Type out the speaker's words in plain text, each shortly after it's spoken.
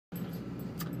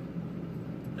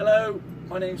Hello,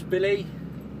 my name's Billy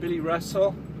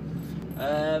Russell.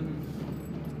 Do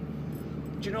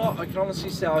you know what? I can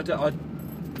honestly say I don't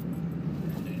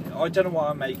know why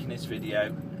I'm making this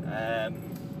video.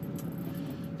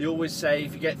 They always say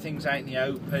if you get things out in the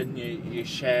open, you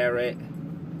share it.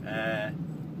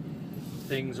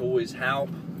 Things always help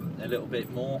a little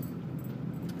bit more.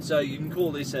 So you can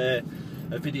call this a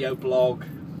video blog,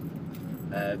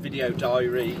 video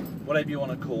diary, whatever you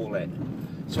want to call it.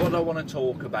 So what I want to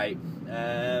talk about,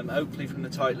 hopefully from the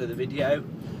title of the video,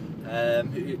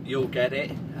 you'll get it.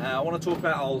 I want to talk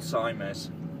about Alzheimer's,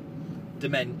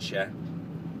 dementia.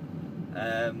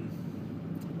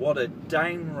 What a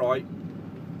downright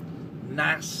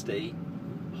nasty,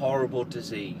 horrible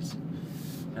disease.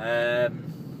 My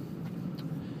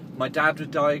dad was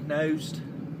diagnosed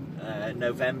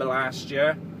November last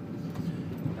year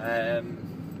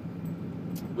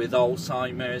with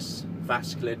Alzheimer's,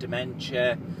 vascular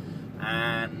dementia,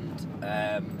 and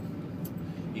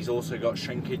he's also got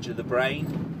shrinkage of the brain.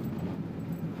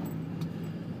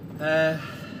 And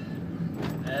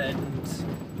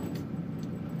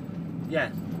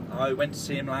yeah, I went to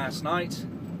see him last night.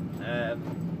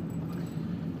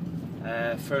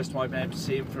 First time I've been able to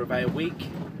see him for about a week.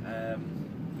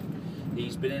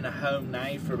 He's been in a home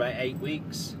now for about 8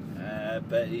 weeks,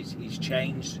 but he's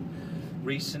changed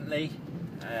recently.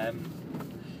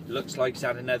 Looks like he's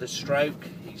had another stroke.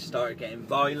 He started getting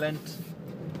violent,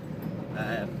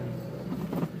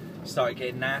 started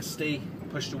getting nasty,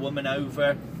 pushed a woman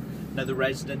over, another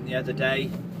resident the other day,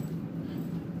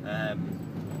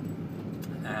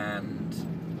 and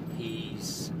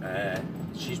she's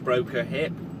broke her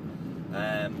hip.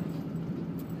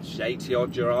 She's 80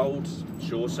 odd year old.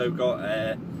 She also got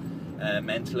a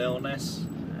mental illness.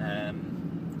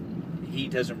 He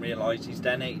doesn't realise he's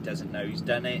done it, he doesn't know he's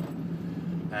done it.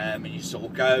 And you sort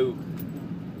of go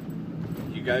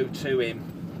to him,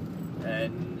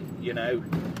 and you know,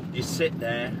 you sit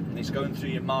there and it's going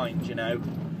through your mind, you know,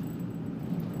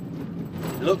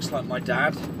 it looks like my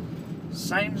dad,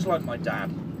 sounds like my dad,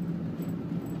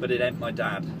 but it ain't my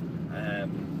dad.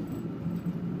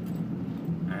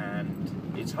 And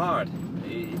it's hard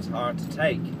to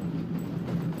take.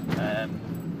 And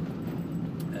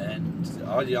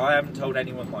I haven't told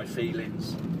anyone my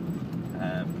feelings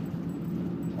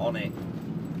on it,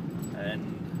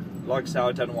 and like I say,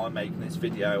 I don't know why I'm making this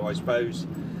video. I suppose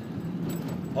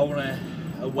I want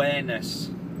awareness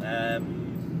for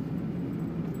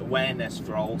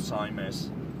Alzheimer's,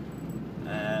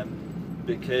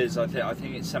 because I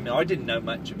think it's something I didn't know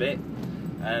much of it.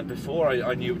 Before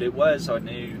I knew what it was, I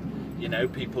knew, you know,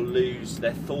 people lose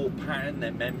their thought pattern,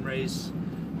 their memories,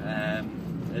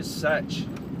 as such.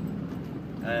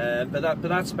 But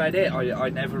that's about it. I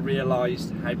never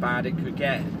realised how bad it could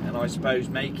get, and I suppose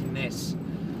making this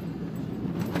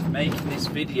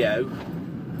video,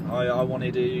 I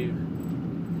wanted to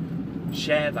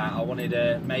share that. I wanted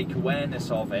to make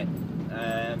awareness of it.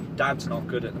 Dad's not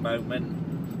good at the moment,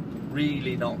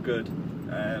 really not good,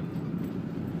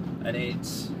 and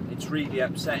it's really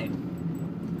upsetting.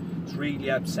 It's really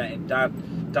upsetting. Dad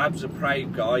was a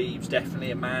proud guy. He was definitely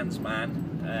a man's man.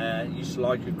 Used to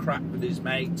like a crack with his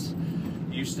mates.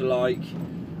 Used to like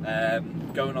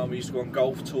we used to go on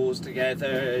golf tours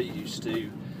together. Used to,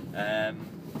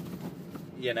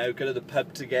 you know, go to the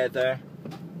pub together.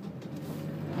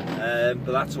 But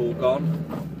that's all gone.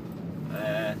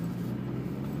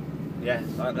 Yeah,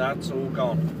 that's all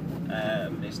gone.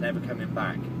 It's never coming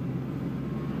back.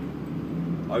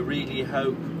 I really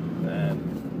hope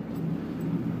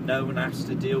no one has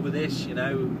to deal with this. You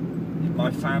know, in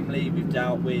my family, we've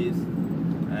dealt with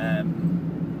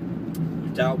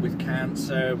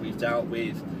cancer, we've dealt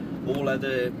with all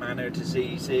other manner of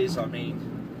diseases. I mean,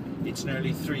 it's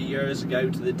nearly 3 years ago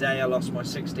to the day I lost my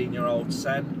 16-year-old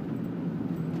son.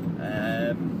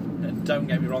 And don't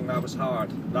get me wrong, that was hard.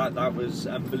 That was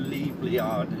unbelievably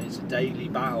hard, and it's a daily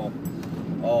battle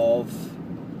of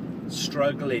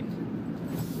struggling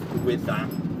with that,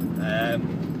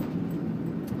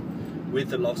 with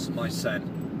the loss of my son.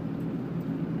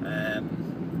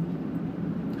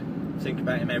 Think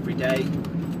about him every day,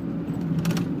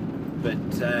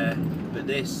 but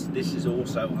this is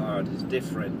also hard. It's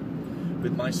different.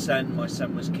 With my son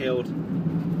was killed.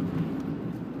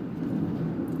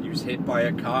 He was hit by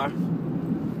a car.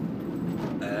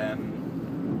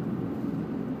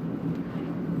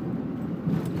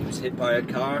 He was hit by a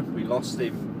car. We lost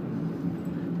him.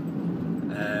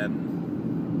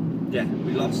 Yeah,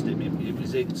 we lost him. It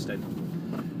was instant.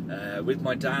 With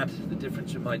my dad, the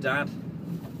difference with my dad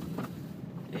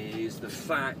is the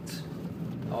fact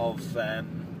of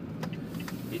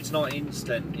it's not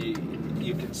instant.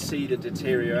 You can see the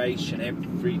deterioration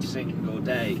every single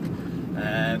day,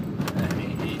 and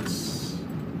it's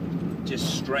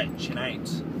just stretching out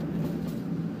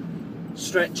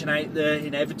the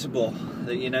inevitable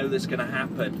that you know that's going to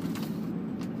happen.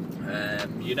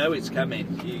 You know it's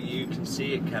coming. You can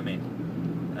see it coming.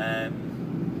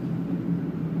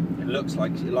 It looks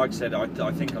like I said, I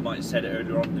think I might have said it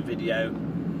earlier on in the video.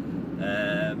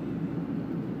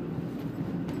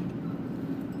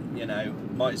 You know,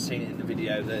 might have seen it in the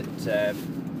video that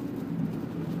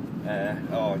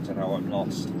oh, I don't know, I'm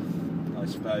lost, I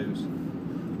suppose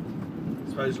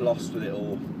lost with it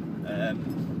all.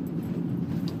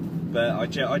 But I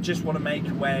just want to make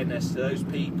awareness to those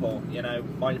people. You know,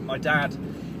 my dad,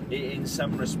 in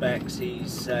some respects, he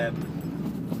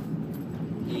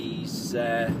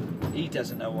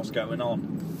doesn't know what's going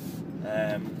on,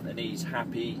 and he's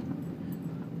happy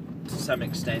to some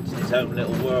extent in his own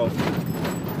little world.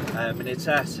 And it's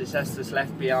us that's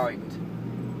left behind.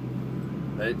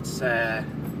 That's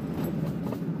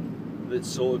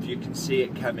sort of, you can see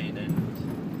it coming, and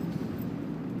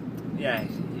yeah,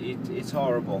 it's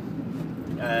horrible.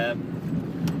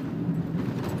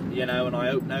 You know, and I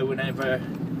hope no one ever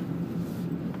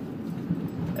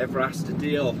has to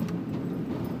deal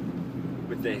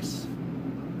with this.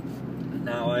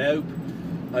 Now I hope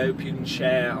you can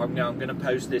share. I'm going to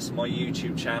post this on my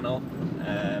YouTube channel,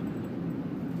 and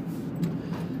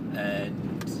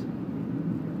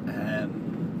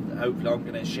hopefully I'm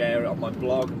going to share it on my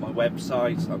blog, on my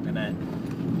website. I'm going to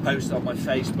post it on my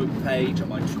Facebook page, on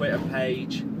my Twitter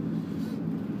page,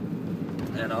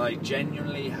 and I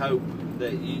genuinely hope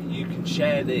that you can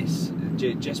share this.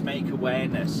 Just make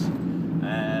awareness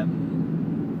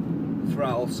for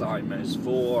Alzheimer's,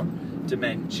 for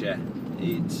dementia.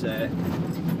 It's a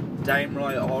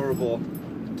downright horrible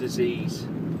disease,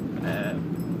 and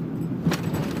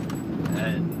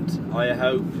I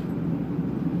hope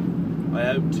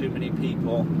too many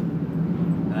people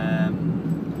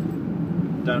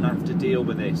don't have to deal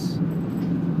with this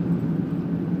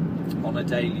on a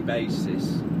daily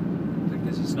basis,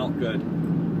 because it's not good.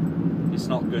 It's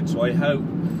not good. So I hope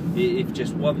if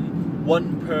just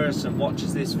one person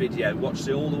watches this video, watches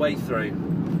it all the way through,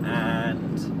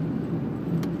 and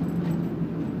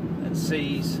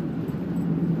sees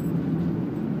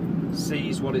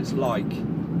what it's like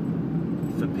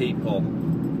for people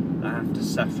that have to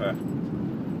suffer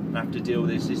and have to deal with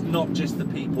this. It's not just the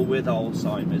people with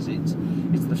Alzheimer's, it's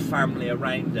the family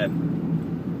around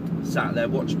them. Sat there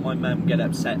watching my mum get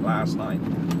upset last night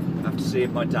after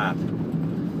seeing my dad,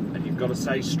 and you've got to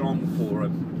stay strong for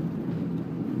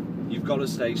him. You've got to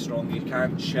stay strong. You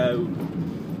can't show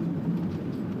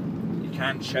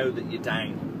that you're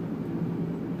down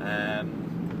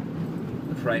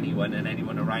for anyone and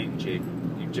anyone around you.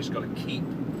 You've just got to keep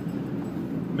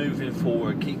moving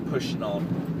forward, keep pushing on.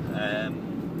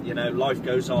 You know, life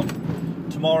goes on.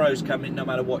 Tomorrow's coming, no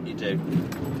matter what you do.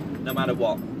 No matter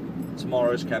what,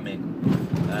 tomorrow's coming.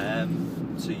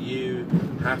 So you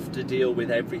have to deal with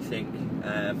everything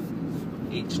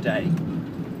each day.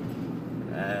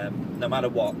 No matter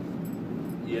what.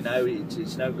 You know,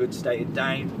 it's no good staying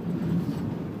down.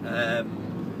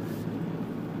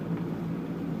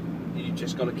 You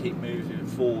just got to keep moving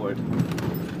forward.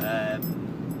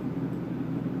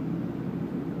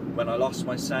 When I lost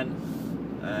my son,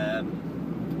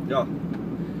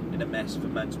 in a mess for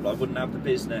months, but I wouldn't have the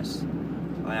business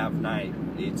I have now.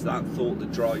 It's that thought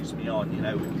that drives me on. You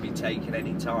know, we can be taken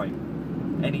anytime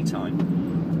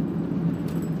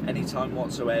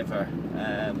whatsoever.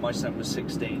 My son was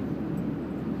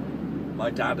 16. My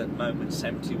dad at the moment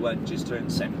 71, just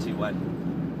turned 71.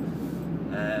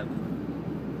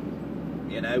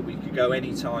 You know, we could go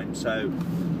anytime. So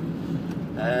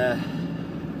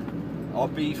I'll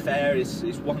be fair, it's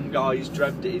one guy who's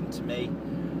drummed it into me,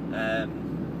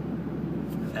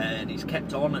 and he's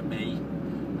kept on at me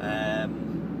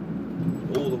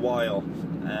all the while,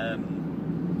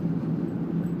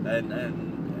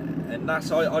 and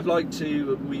that's, I'd like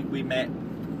to, we met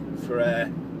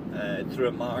for through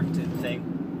a marketing thing,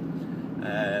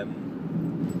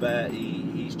 but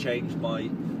he's changed my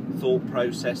thought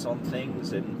process on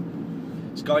things, and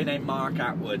it's a guy named Mark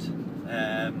Atwood,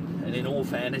 and in all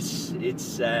fairness,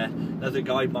 it's another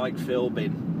guy, Mike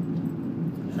Philbin.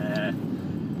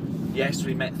 Yes,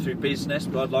 we met through business,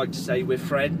 but I'd like to say we're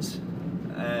friends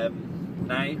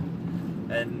now.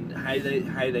 And how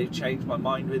they've changed my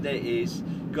mind with it is,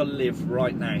 you've got to live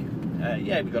right now.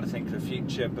 Yeah, we've got to think of the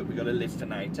future, but we've got to live for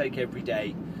now. Take every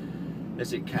day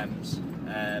as it comes.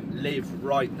 Live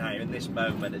right now in this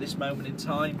moment. At this moment in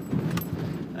time,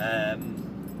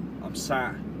 I'm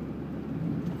sat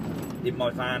in my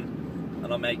van,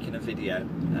 and I'm making a video.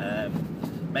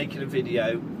 Making a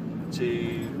video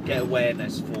to get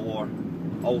awareness for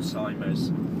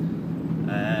Alzheimer's,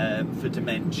 for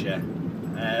dementia,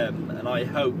 and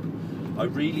I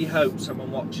really hope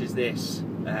someone watches this,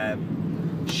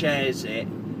 shares it,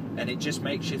 and it just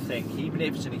makes you think, even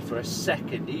if it's only for a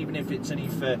second, even if it's only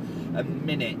for a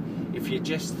minute, if you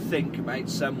just think about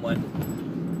someone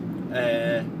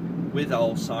with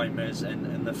Alzheimer's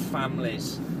and the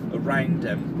families around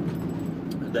them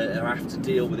that have to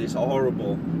deal with this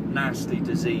horrible, nasty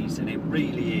disease. And it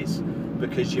really is,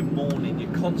 because you're mourning,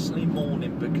 you're constantly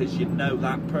mourning, because you know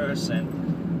that person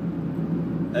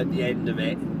at the end of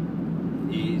it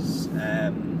is,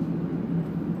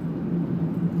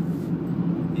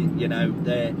 you know,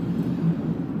 they're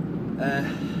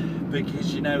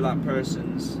because you know that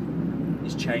person's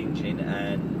is changing,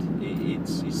 and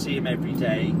it's, you see him every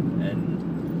day, and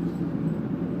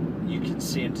you can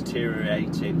see him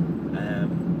deteriorating.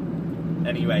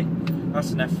 Anyway,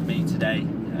 that's enough for me today.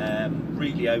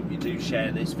 Really hope you do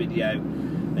share this video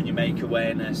and you make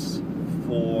awareness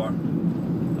for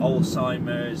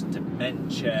Alzheimer's,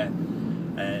 dementia,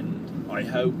 and I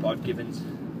hope I've given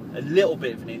a little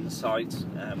bit of an insight.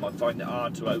 I find it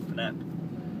hard to open up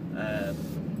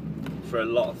for a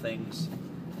lot of things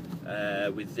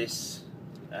with this,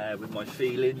 with my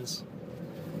feelings.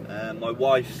 My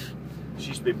wife,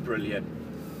 she's been brilliant.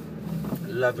 I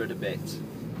love her a bit,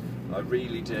 I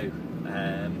really do.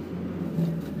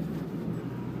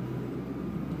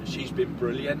 She's been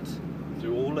brilliant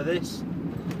through all of this.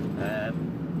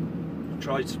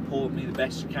 Tried to support me the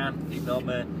best she can, even though I'm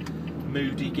a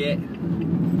moody git.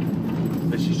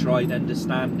 But she's tried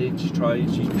understanding, she's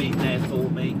been there for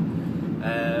me.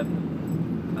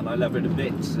 And I love her to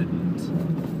bits. And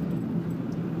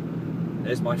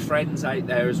there's my friends out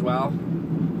there as well,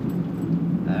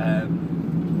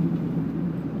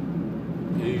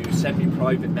 who send me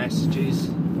private messages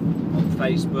on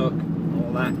Facebook,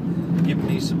 all that, giving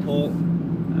me support.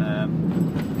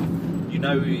 You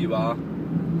know who you are.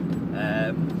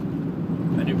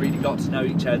 And we really got to know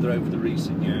each other over the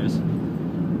recent years.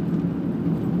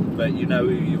 But you know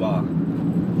who you are.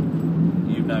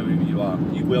 You know who you are.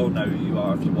 You will know who you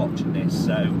are if you're watching this.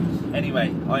 So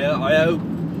anyway, I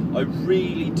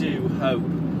really do hope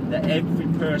that every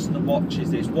person that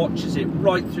watches this watches it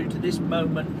right through to this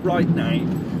moment right now,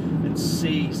 and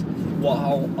sees what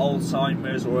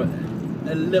Alzheimer's, or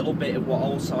a little bit of what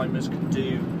Alzheimer's can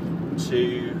do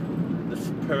to the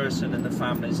person and the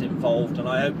families involved. And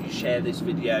I hope you share this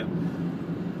video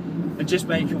and just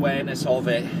make awareness of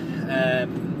it.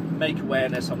 Make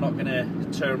awareness. I'm not going to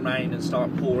turn around and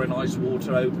start pouring ice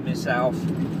water over myself.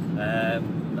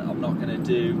 I'm not going to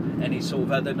do any sort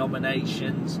of other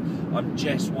nominations. I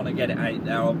just want to get it out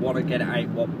there. I want to get it out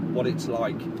what it's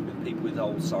like with people with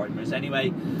Alzheimer's.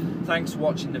 Anyway, thanks for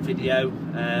watching the video.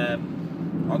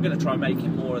 I'm going to try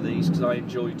making more of these because I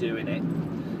enjoy doing it.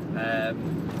 For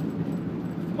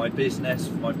my business,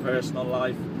 for my personal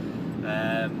life,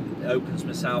 it opens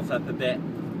myself up a bit.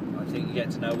 I think you get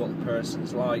to know what the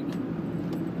person's like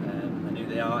and who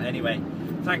they are. Anyway,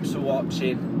 thanks for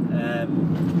watching,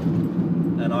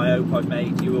 and I hope I've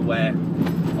made you aware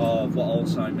of what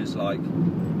Alzheimer's is like.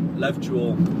 Love to you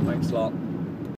all. Thanks a lot.